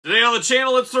on the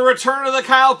channel, it's the return of the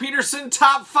Kyle Peterson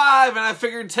Top 5, and I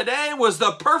figured today was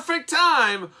the perfect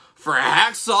time for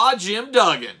Hacksaw Jim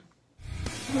Duggan.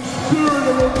 The spirit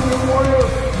of Ultimate Warrior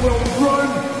will run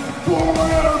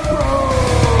forever!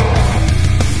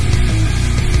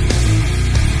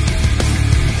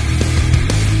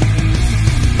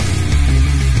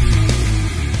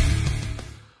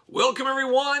 Welcome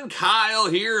everyone, Kyle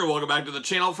here, and welcome back to the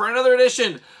channel for another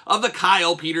edition of the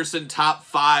Kyle Peterson Top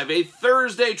 5, a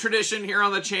Thursday tradition here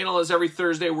on the channel. As every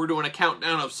Thursday we're doing a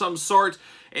countdown of some sort,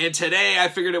 and today I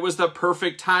figured it was the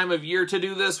perfect time of year to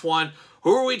do this one.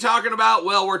 Who are we talking about?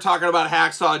 Well, we're talking about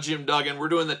Hacksaw Jim Duggan. We're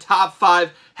doing the top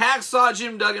 5 Hacksaw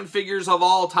Jim Duggan figures of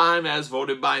all time as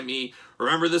voted by me.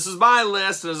 Remember, this is my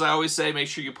list, and as I always say, make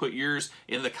sure you put yours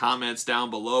in the comments down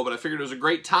below. But I figured it was a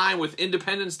great time with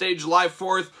Independence Day, July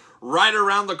 4th, right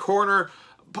around the corner.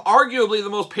 Arguably the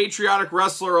most patriotic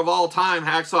wrestler of all time,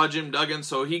 Hacksaw Jim Duggan.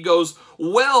 So he goes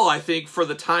well, I think, for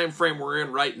the time frame we're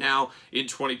in right now in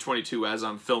 2022 as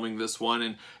I'm filming this one.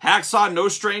 And Hacksaw, no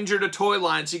stranger to toy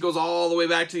lines. He goes all the way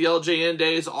back to the LJN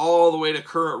days, all the way to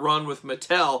current run with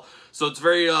Mattel. So it's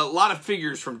a lot of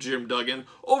figures from Jim Duggan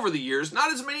over the years.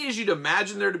 Not as many as you'd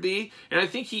imagine there to be. And I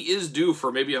think he is due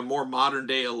for maybe a more modern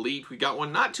day elite. We got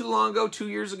one not too long ago, 2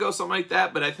 years ago, something like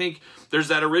that. But I think there's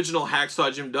that original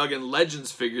Hacksaw Jim Duggan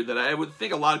Legends figure that I would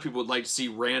think a lot of people would like to see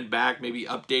ran back, maybe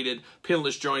updated,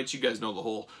 pinless joints. You guys know the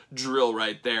whole drill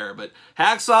right there. But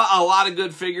Hacksaw, a lot of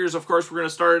good figures. Of course, we're going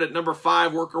to start at number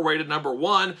 5, work our way to number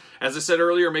 1. As I said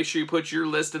earlier, make sure you put your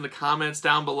list in the comments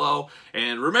down below.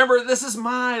 And remember, this is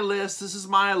my list. This is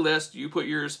my list. You put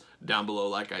yours down below,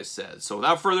 like I said. So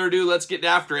without further ado, let's get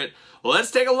after it.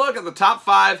 Let's take a look at the top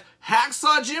 5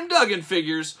 Hacksaw Jim Duggan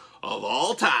figures of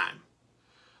all time.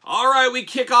 All right, we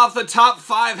kick off the top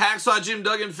 5 Hacksaw Jim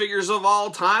Duggan figures of all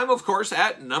time, of course,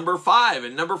 at number 5.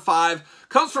 And number 5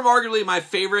 comes from arguably my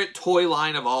favorite toy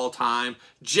line of all time,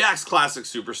 Jakks Classic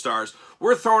Superstars.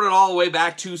 We're throwing it all the way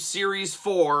back to Series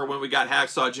 4 when we got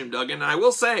Hacksaw Jim Duggan. And I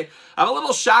will say, I'm a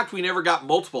little shocked we never got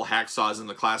multiple Hacksaws in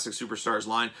the Classic Superstars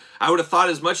line. I would have thought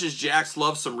as much as Jakks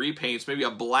loves some repaints, maybe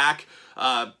a black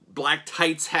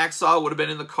tights Hacksaw would have been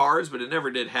in the cards, but it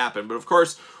never did happen. But of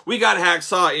course, we got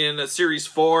Hacksaw in Series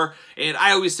 4, and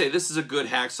I always say this is a good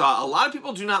Hacksaw. A lot of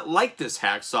people do not like this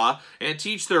Hacksaw, and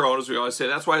teach their own, as we always say.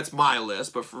 That's why it's my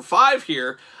list. But for 5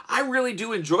 here, I really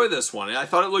do enjoy this one. I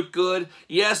thought it looked good.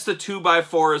 Yes, the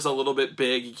 2x4 is a little bit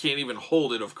big. You can't even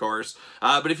hold it, of course.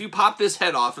 But if you pop this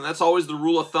head off, and that's always the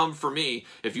rule of thumb for me,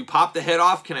 if you pop the head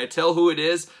off, can I tell who it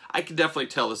is? I can definitely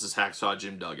tell this is Hacksaw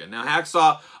Jim Duggan. Now,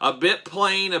 Hacksaw, a bit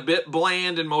plain, a bit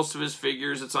bland in most of his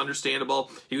figures. It's understandable.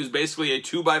 He was basically a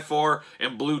 2x4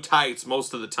 and blue tights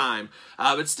most of the time.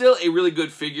 But still a really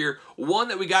good figure. One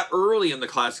that we got early in the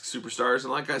Classic Superstars.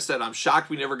 And like I said, I'm shocked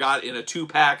we never got in a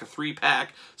 2-pack, a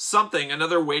 3-pack, something,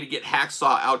 another way to get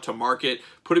Hacksaw out to market.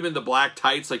 Put him in the black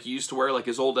tights like he used to wear, like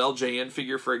his old LJN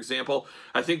figure, for example.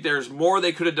 I think there's more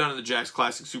they could have done in the Jakks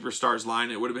Classic Superstars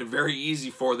line. It would have been very easy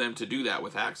for them to do that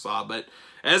with Hacksaw. But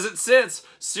as it sits,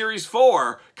 Series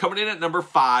 4 coming in at number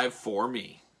 5 for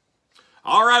me.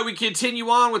 All right, we continue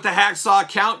on with the Hacksaw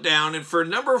countdown, and for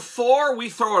number 4, we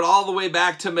throw it all the way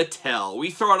back to Mattel. We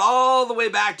throw it all the way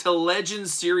back to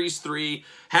Legends Series 3,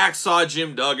 Hacksaw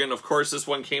Jim Duggan. Of course, this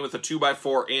one came with a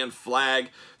 2x4 and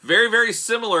flag. Very, very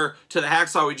similar to the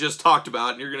Hacksaw we just talked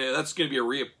about, and that's gonna be a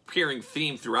reappearing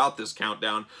theme throughout this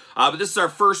countdown. But this is our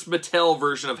first Mattel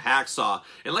version of Hacksaw,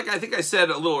 and like I think I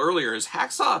said a little earlier, is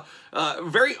Hacksaw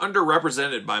very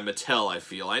underrepresented by Mattel, I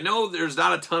feel. I know there's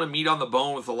not a ton of meat on the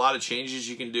bone with a lot of changes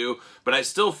you can do, but I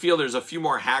still feel there's a few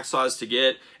more Hacksaws to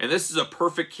get, and this is a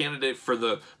perfect candidate for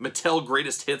the Mattel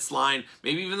Greatest Hits line,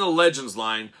 maybe even the Legends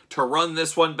line, to run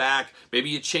this one back.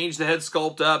 Maybe you change the head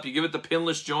sculpt up, you give it the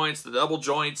pinless joints, the double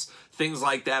joints, things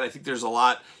like that. I think there's a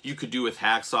lot you could do with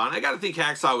Hacksaw, and I gotta think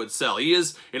Hacksaw would sell. He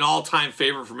is an all-time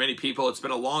favorite for many people. It's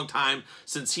been a long time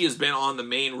since he has been on the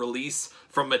main release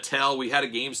from Mattel. We had a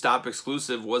GameStop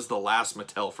exclusive, was the last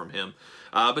Mattel from him.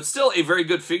 But still a very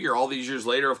good figure all these years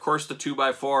later. Of course, the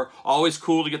 2x4, always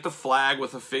cool to get the flag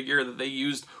with a figure that they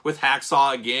used with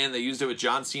Hacksaw again. They used it with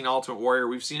John Cena Ultimate Warrior.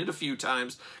 We've seen it a few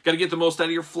times. Got to get the most out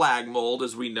of your flag mold,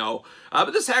 as we know.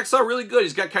 But this Hacksaw, really good.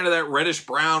 He's got kind of that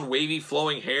reddish-brown, wavy,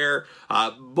 flowing hair.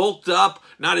 Bulked up,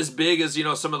 not as big as, you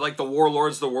know, some of like the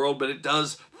Warlords of the world, but it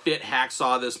does fit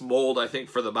Hacksaw, this mold, I think,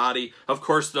 for the body. Of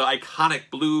course, the iconic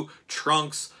blue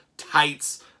trunks,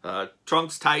 tights,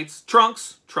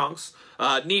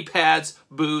 knee pads,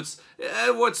 boots.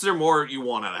 What's there more you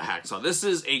want out of Hacksaw? This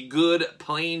is a good,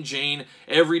 plain Jane,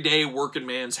 everyday working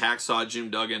man's Hacksaw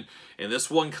Jim Duggan. And this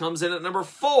one comes in at number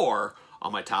 4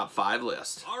 on my top 5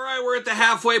 list. All right, we're at the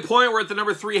halfway point. We're at the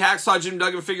number 3 Hacksaw Jim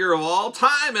Duggan figure of all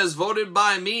time as voted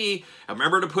by me.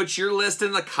 Remember to put your list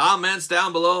in the comments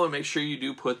down below and make sure you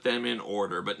do put them in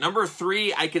order. But number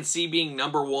 3, I can see being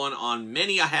number 1 on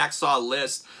many a Hacksaw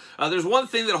list. There's one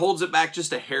thing that holds it back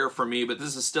just a hair for me, but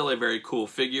this is still a very cool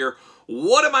figure.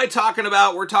 What am I talking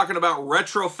about? We're talking about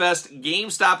RetroFest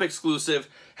GameStop exclusive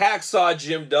Hacksaw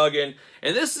Jim Duggan,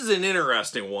 and this is an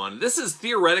interesting one. This is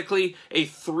theoretically a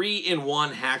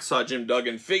 3-in-1 Hacksaw Jim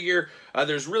Duggan figure.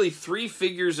 There's really 3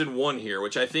 figures in one here,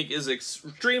 which I think is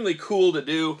extremely cool to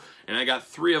do, and I got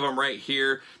 3 of them right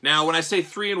here. Now, when I say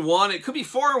 3-in-1, it could be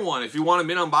 4-in-1 if you want a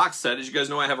mint-on-box set. As you guys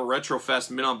know, I have a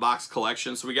RetroFest mint-on-box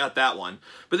collection, so we got that one.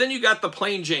 But then you got the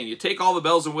plain Jane. You take all the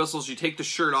bells and whistles, you take the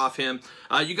shirt off him.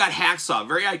 You got Hacksaw,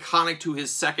 very iconic to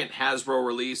his second Hasbro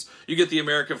release. You get the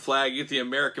American flag, you get the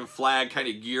American flag kind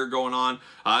of gear going on.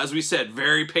 As we said,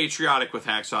 very patriotic with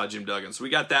Hacksaw Jim Duggan, so we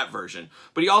got that version.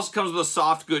 But he also comes with a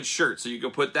soft goods shirt, so you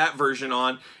can put that version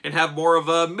on and have more of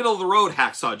a middle-of-the-road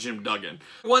Hacksaw Jim Duggan.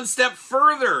 One step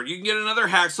further, you can get another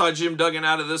Hacksaw Jim Duggan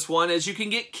out of this one, as you can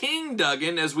get King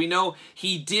Duggan. As we know,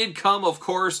 he did come, of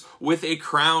course, with a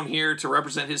crown here to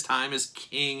represent his time as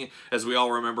king, as we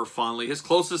all remember fondly. His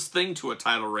closest thing to a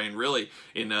title reign, really,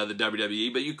 in the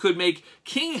WWE. But you could make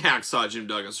King Hacksaw Jim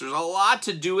Duggan. So there's a lot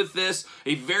to do with this.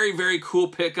 A very, very cool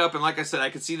pickup. And like I said, I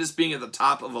could see this being at the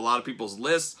top of a lot of people's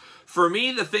lists. For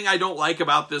me, the thing I don't like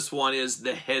about this one is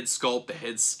the head sculpt, the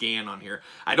head scan on here.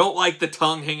 I don't like the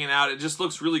tongue hanging out. It just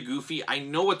looks really goofy. I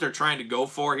know what they're trying to go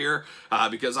for here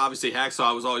because obviously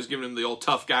Hacksaw was always giving him the old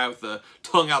tough guy with the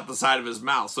tongue out the side of his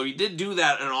mouth. So he did do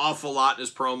that an awful lot in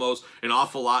his promos, an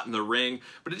awful lot in the ring,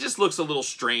 but it just looks a little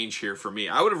strange here for me.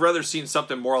 I would have rather seen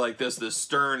something more like this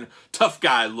stern, tough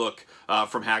guy look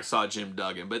from Hacksaw Jim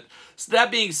Duggan. But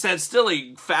that being said, still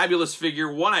a fabulous figure.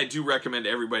 One I do recommend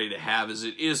everybody to have, is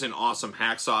it is an awesome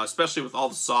Hacksaw, especially with all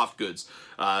the soft goods.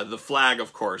 The flag,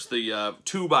 of course, the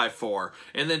 2x4,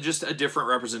 and then just a different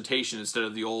representation instead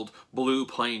of the old blue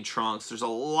plain trunks. There's a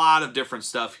lot of different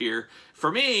stuff here.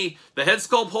 For me, the head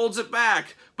sculpt holds it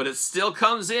back, but it still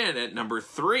comes in at number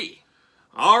 3.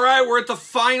 All right, we're at the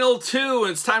final 2,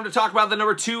 and it's time to talk about the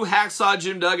number 2 Hacksaw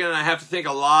Jim Duggan, and I have to think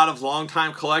a lot of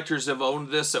longtime collectors have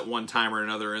owned this at one time or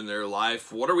another in their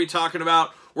life. What are we talking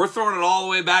about? We're throwing it all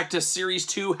the way back to Series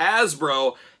 2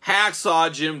 Hasbro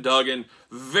Hacksaw Jim Duggan.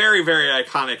 Very, very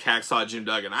iconic Hacksaw Jim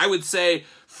Duggan. I would say,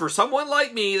 for someone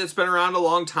like me that's been around a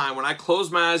long time, when I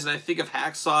close my eyes and I think of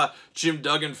Hacksaw Jim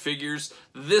Duggan figures,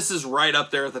 this is right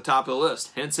up there at the top of the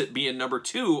list, hence it being number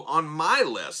 2 on my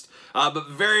list. But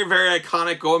very, very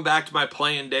iconic, going back to my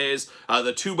playing days.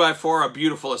 The 2x4, a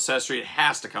beautiful accessory. It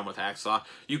has to come with Hacksaw.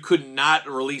 You could not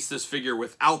release this figure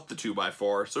without the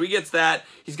 2x4. So he gets that.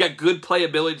 He's got good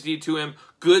playability to him,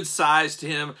 good size to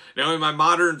him. Now in my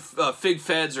modern Fig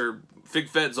Feds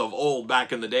of old,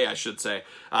 back in the day, I should say,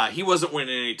 he wasn't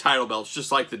winning any title belts,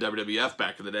 just like the WWF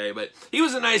back in the day, but he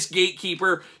was a nice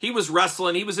gatekeeper. He was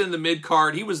wrestling. He was in the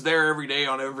mid-card. He was there every day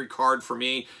on every card for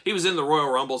me. He was in the Royal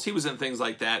Rumbles. He was in things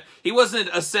like that. He wasn't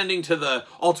ascending to the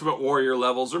Ultimate Warrior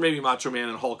levels, or maybe Macho Man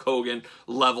and Hulk Hogan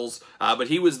levels, but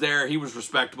he was there. He was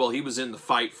respectable. He was in the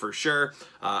fight for sure.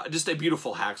 Just a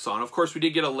beautiful Hacksaw. And of course, we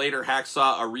did get a later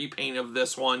Hacksaw, a repaint of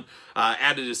this one,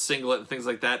 added his singlet and things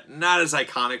like that. Not as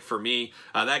iconic for me.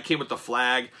 That came with the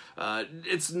flag.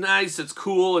 It's nice, it's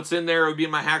cool, it's in there. It would be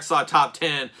in my Hacksaw top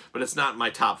 10, but it's not in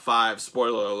my top 5.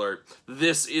 Spoiler alert.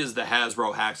 This is the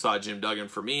Hasbro Hacksaw Jim Duggan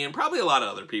for me, and probably a lot of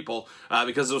other people,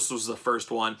 because this was the first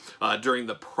one during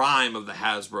the prime of the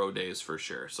Hasbro days for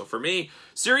sure. So for me,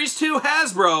 Series 2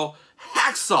 Hasbro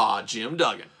Hacksaw Jim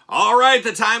Duggan. All right,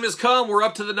 the time has come. We're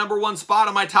up to the number 1 spot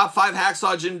on my top 5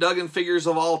 Hacksaw Jim Duggan figures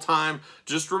of all time.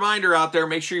 Just a reminder out there,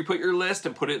 make sure you put your list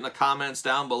and put it in the comments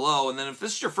down below. And then if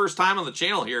this is your first time on the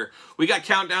channel here, we got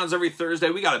countdowns every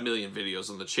Thursday. We got a million videos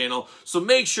on the channel. So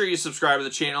make sure you subscribe to the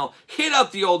channel. Hit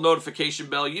up the old notification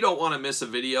bell. You don't want to miss a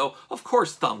video. Of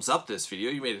course, thumbs up this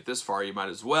video. You made it this far, you might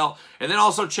as well. And then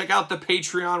also check out the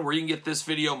Patreon, where you can get this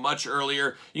video much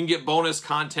earlier. You can get bonus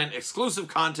content, exclusive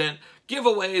content,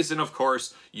 giveaways, and of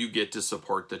course, you get to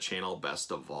support the channel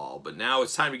best of all. But now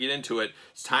it's time to get into it.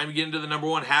 It's time to get into the number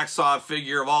 1 Hacksaw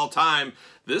figure of all time.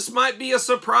 This might be a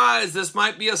surprise. This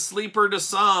might be a sleeper to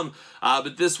some,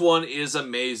 but this one is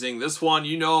amazing. This one,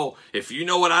 you know, if you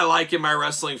know what I like in my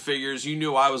wrestling figures, you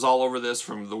knew I was all over this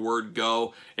from the word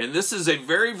go. And this is a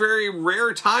very, very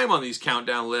rare time on these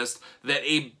countdown lists that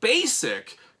a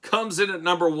basic comes in at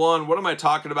number 1. What am I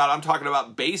talking about? I'm talking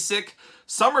about Basic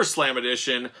SummerSlam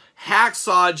Edition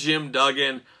Hacksaw Jim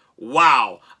Duggan.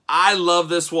 Wow, I love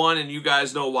this one, and you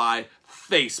guys know why.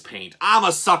 face paint. I'm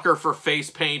a sucker for face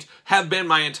paint. Have been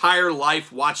my entire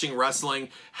life watching wrestling.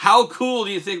 How cool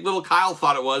do you think little Kyle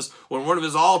thought it was when one of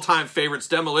his all-time favorites,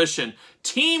 Demolition,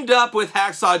 teamed up with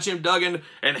Hacksaw Jim Duggan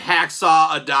and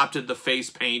Hacksaw adopted the face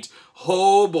paint?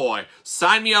 Oh boy,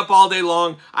 sign me up all day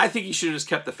long. I think he should have just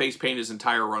kept the face paint his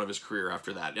entire run of his career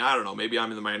after that. I don't know, maybe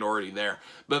I'm in the minority there.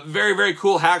 But very, very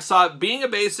cool Hacksaw. Being a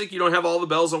basic, you don't have all the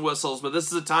bells and whistles, but this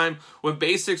is a time when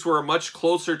basics were much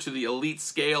closer to the elite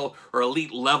scale or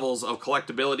elite levels of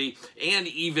collectability and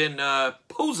even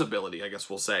posability, I guess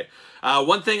we'll say.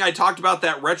 One thing I talked about,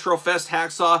 that Retrofest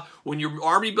Hacksaw, when you're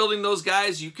army building those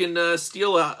guys, you can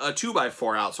steal a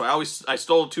 2x4 out. So I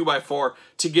stole a 2x4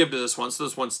 to give to this one, so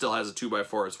this one still has a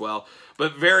 2x4 as well.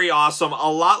 But very awesome.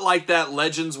 A lot like that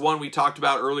Legends one we talked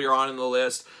about earlier on in the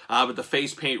list, but the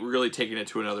face paint really taking it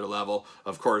to another level.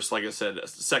 Of course, like I said,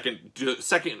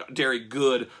 secondary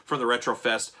good from the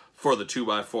Retrofest for the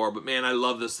 2x4, but man, I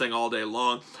love this thing all day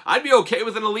long. I'd be okay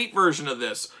with an elite version of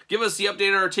this. Give us the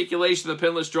updated articulation, the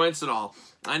pinless joints and all.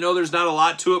 I know there's not a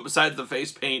lot to it besides the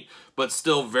face paint, but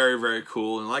still very, very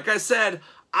cool. And like I said,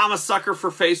 I'm a sucker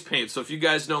for face paint, so if you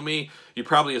guys know me, you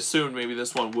probably assumed maybe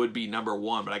this one would be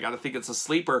 #1, but I gotta think it's a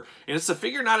sleeper, and it's a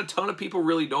figure not a ton of people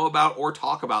really know about or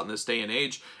talk about in this day and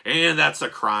age, and that's a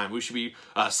crime. We should be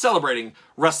celebrating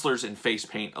wrestlers in face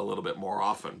paint a little bit more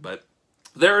often, but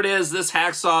there it is. This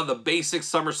Hacksaw, the basic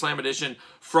SummerSlam edition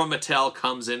from Mattel,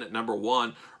 comes in at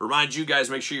 #1. Remind you guys,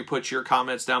 make sure you put your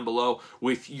comments down below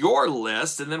with your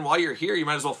list. And then while you're here, you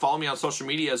might as well follow me on social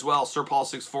media as well.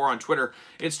 SirPaul64 on Twitter,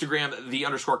 Instagram,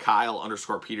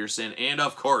 _Kyle_Peterson, and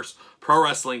of course,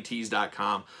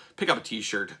 ProWrestlingTees.com. Pick up a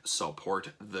t-shirt, support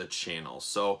the channel.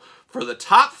 So for the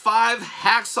top 5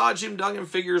 Hacksaw Jim Duggan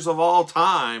figures of all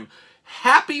time,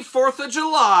 happy 4th of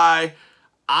July.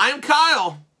 I'm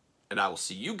Kyle. And I will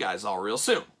see you guys all real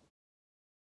soon.